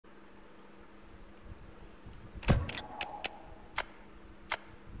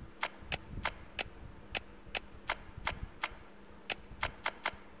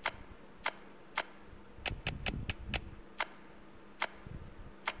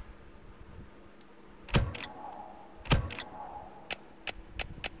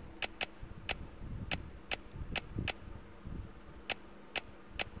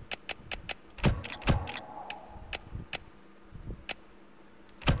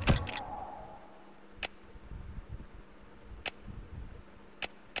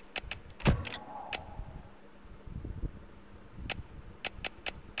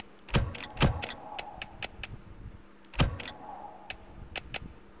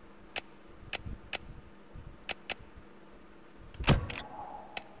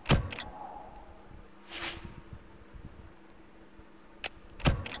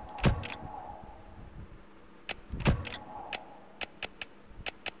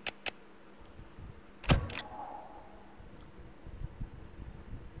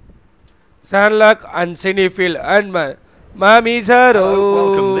Sandlock and Cinefield and Mamizaro. Hello,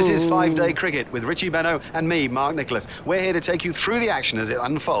 welcome. This is 5-Day Cricket with Richie Benno and me, Mark Nicholas. We're here to take you through the action as it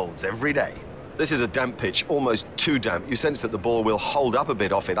unfolds every day. This is a damp pitch, almost too damp. You sense that the ball will hold up a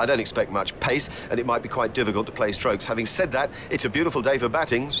bit off it. I don't expect much pace, and it might be quite difficult to play strokes. Having said that, it's a beautiful day for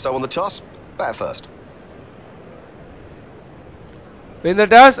batting, so on the toss, bat first. Win the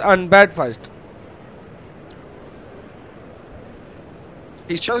toss and bat first.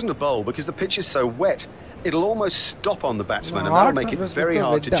 He's chosen to bowl because the pitch is so wet. It'll almost stop on the batsman, and that'll make it very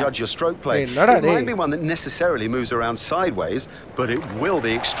hard to judge your stroke play. It might be one that necessarily moves around sideways, but it will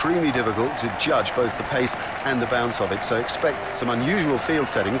be extremely difficult to judge both the pace and the bounce of it. So expect some unusual field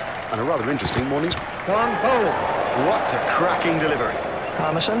settings and a rather interesting morning's. Gone bowl. What a cracking delivery.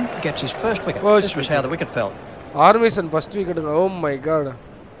 Harmison gets his first wicket. This was how the wicket fell. Harmison first wicket. Oh my God.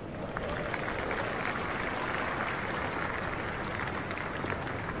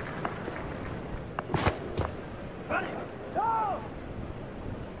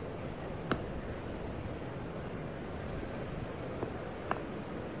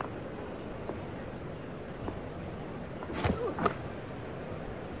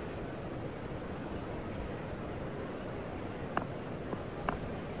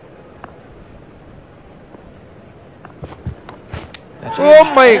 Oh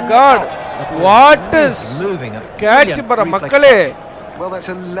my God! What is moving? Catch para makkale. Well, that's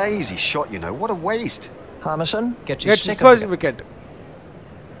a lazy shot, you know. What a waste. Harmison gets his second first wicket.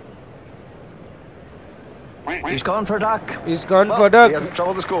 He's gone for a duck. He's gone for a duck. He hasn't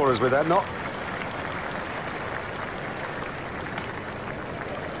troubled the scorers with that, not.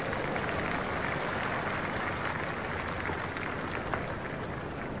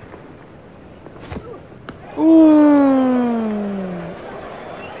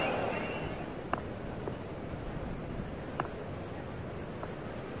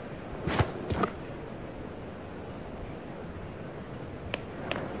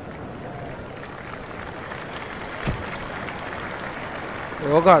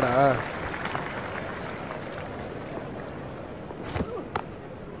 Oh God!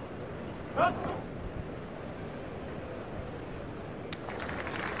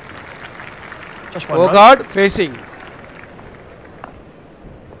 Oh God! Facing.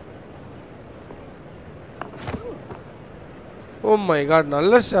 Oh my God!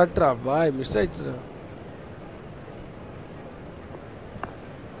 Nalla shot ra, bhai, miss aichu.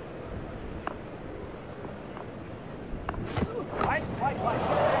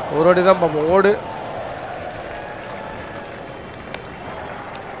 Already the board.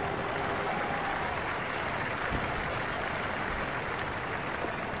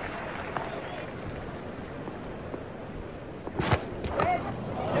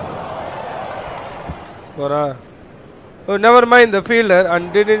 For a oh, never mind the fielder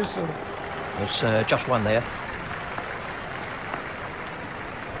and didn't. There's just one there.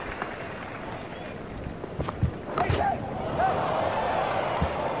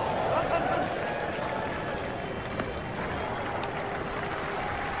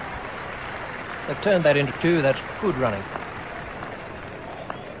 They've turned that into two. That's good running.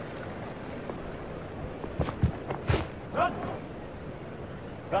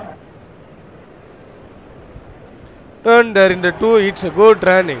 Turn there into two. It's a good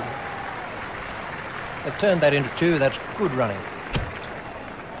running. They've turned that into two. That's good running.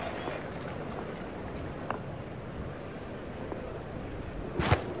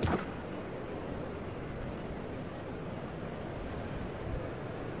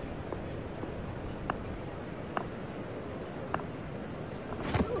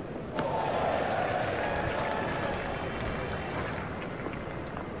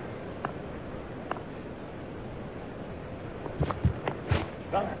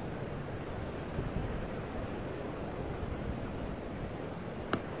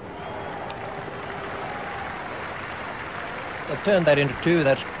 They've turned that into two.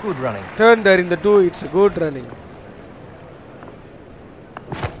 That's good running. Turn there in the two. It's a good running.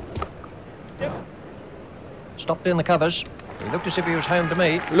 Stopped in the covers. He looked as if he was home to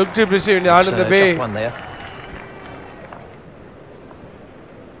me. Looked to receive in the hand of the bay. Just one there.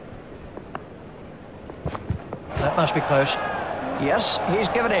 That must be close. Yes, he's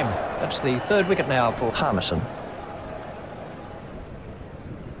given him. That's the third wicket now for Harmison.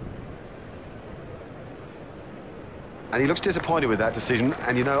 And he looks disappointed with that decision,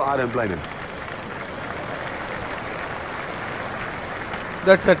 and you know, I don't blame him.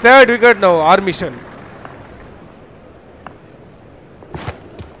 That's a third wicket now, Harmison.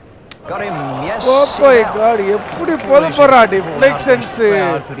 Got him, yes. Oh my God, eppudi podapora deflections.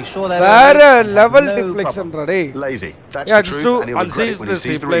 Where level deflection, right? Lazy. That's the truth, and he'll regret it when he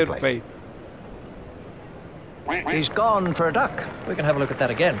sees the replay. He's gone for a duck. We can have a look at that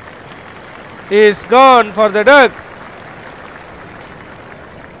again. He's gone for the duck.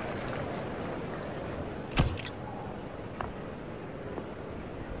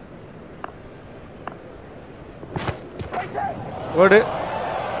 What?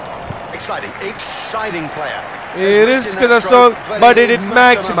 Exciting player. He risked the stroke, but he did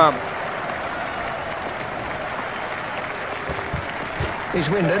maximum. He's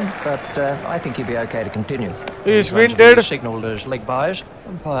winded, but I think he'll be okay to continue. He's winded. Signalled as leg buys.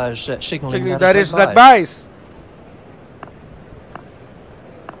 Umpires signalling that is leg buys.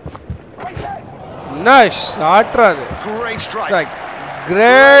 Nice shot, rather. Great strike.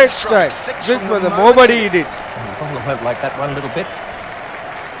 Great strike. Just for the nobody did. The bowler won't like that one little bit.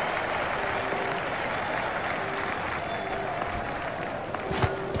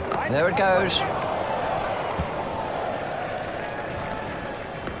 There it goes.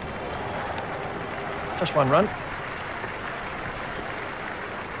 Just one run.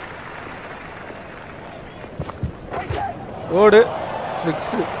 Good. 6.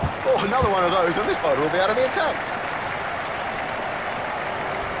 Oh, another one of those, and this bowler will be out of the attack.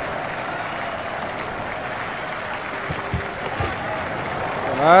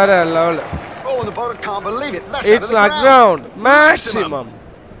 Oh, and the bowler can't believe it. That's it's out of the ground. Maximum.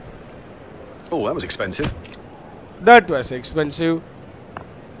 Oh, that was expensive. That was expensive.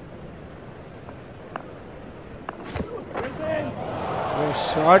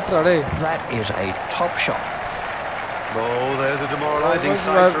 Shot, that is a top shot. Oh, there's a demoralising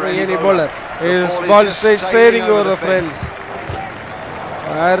sight for any bowler. His ball is sailing over the fence.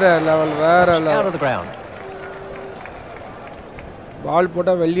 Out of the ground. Ball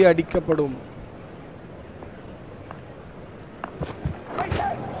pota velli adikkapadum.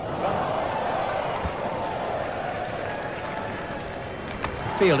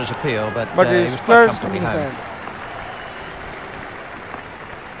 Fielder's appeal, but his first coming home.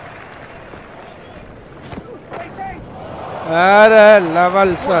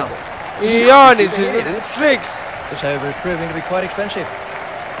 Level shot. Eon is 6. This over is proving to be quite expensive.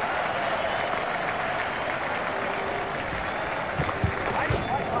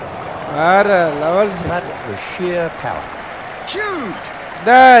 Level 6. That was sheer power. Huge.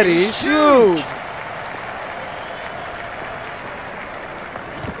 That is huge.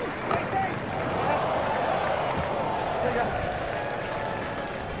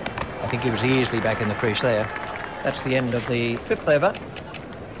 I think he was easily back in the crease there. That's the end of the 5th over.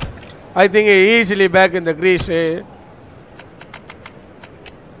 I think he easily back in the crease. I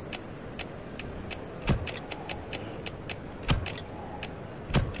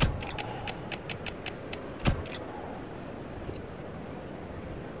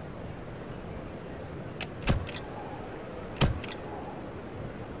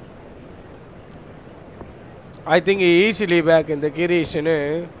think he easily back in the crease.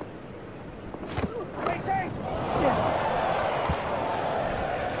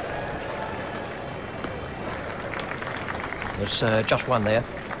 There's just one there.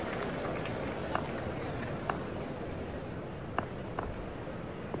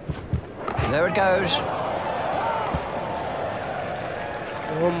 There it goes.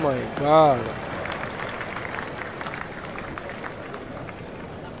 Oh my God.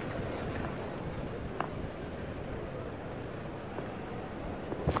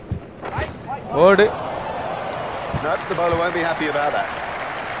 Good. No, the bowler won't be happy about that.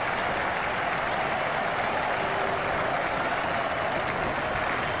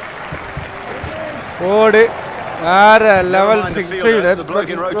 Good. Level 6 fielder. The bloke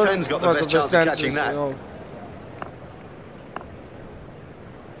in row 10's got the best chance of catching that.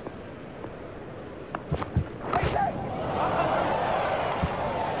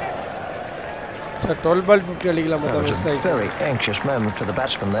 It's a 12 ball 50 that was a very anxious moment for the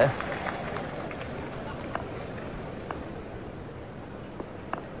batsman there.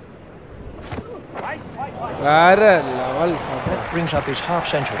 That brings up his half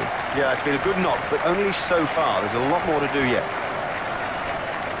century. Yeah, it's been a good knock, but only so far. There's a lot more to do yet.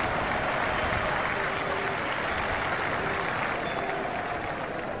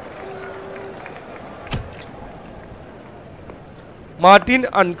 Martin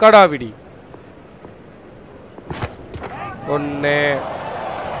Ankadavidi.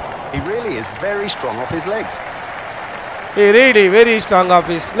 He really is very strong off his legs. He really very strong off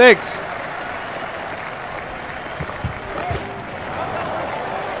his legs.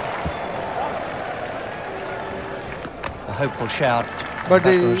 A hopeful shout. But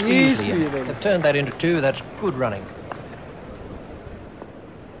easily. They've turned that into 2. That's good running.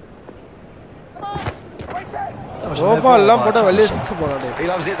 was a no ball by Thompson. He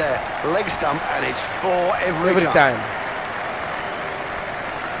loves it there. Leg stump, and it's 4 every time.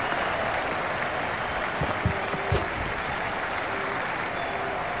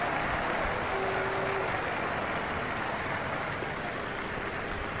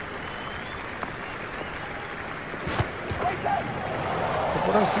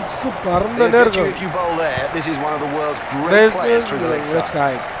 If you bowl there, this is one of the world's great players through the leg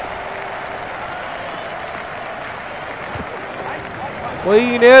side.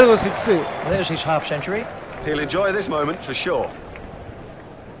 There's his half century. He'll enjoy this moment for sure.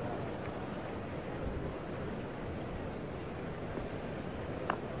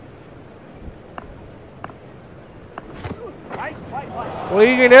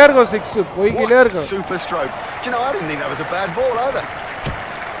 What super stroke. Do you know, I didn't think that was a bad ball either.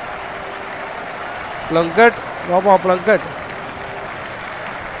 Plunkett, Baba Plunkett.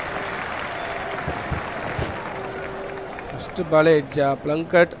 First ball edge,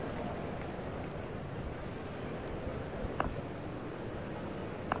 Plunkett.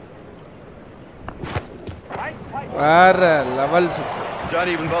 Level 6. Don't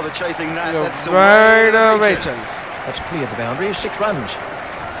even bother chasing that. That's That's cleared the boundary. 6 runs.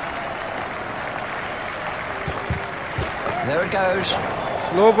 There it goes.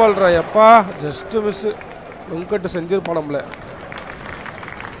 Slow ball, Rayappa. Just to miss. Plunkett century panamle.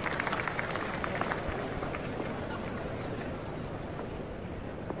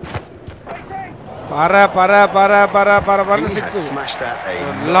 Para. 6. Smashed that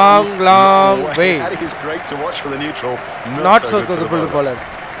a long way. That is great to watch for the neutral. Not so good for the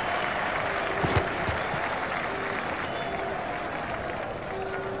bowlers.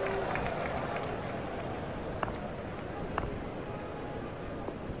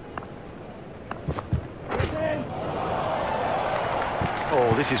 Oh,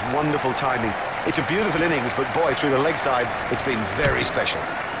 this is wonderful timing. It's a beautiful innings, but boy, through the leg side, it's been very special.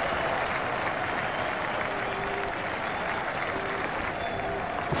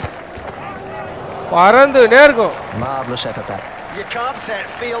 Marvellous effort that. You can't set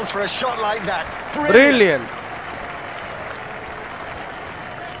fields for a shot like that. Brilliant.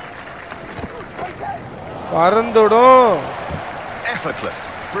 Effortless.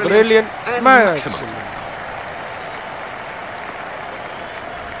 Brilliant. And maximum.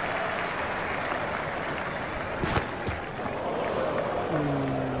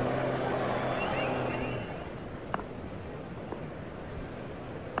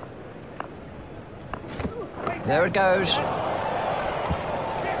 There it goes.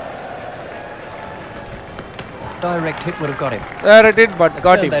 Direct hit would have got him. There it did, but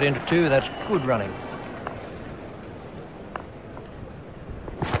got him. That into 2. That's good running.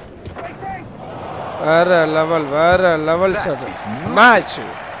 Where level set. Match.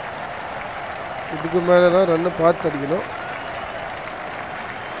 Idukku mela run path adikano.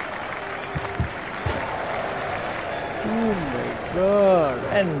 Oh my god.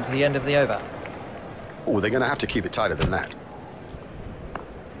 And the end of the over. Oh, they're going to have to keep it tighter than that.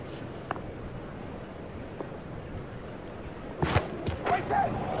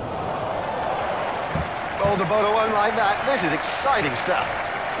 Oh, the bowler won't like that. This is exciting stuff.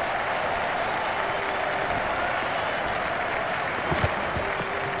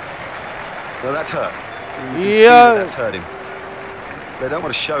 Well, that's hurt. That's hurt him. They don't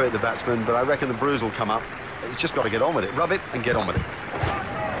want to show it, the batsman, but I reckon the bruise will come up. He's just got to get on with it. Rub it and get on with it.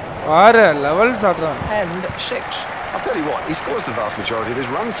 Levels and 6. I'll tell you what, he scores the vast majority of his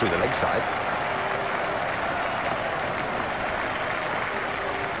runs through the leg side.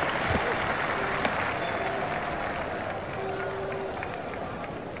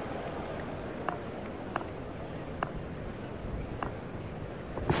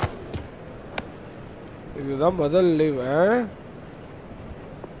 இதுதான் முதல் leave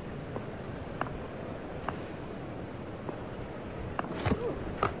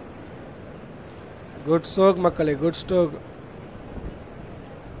Good stroke, Makkale. Good stroke.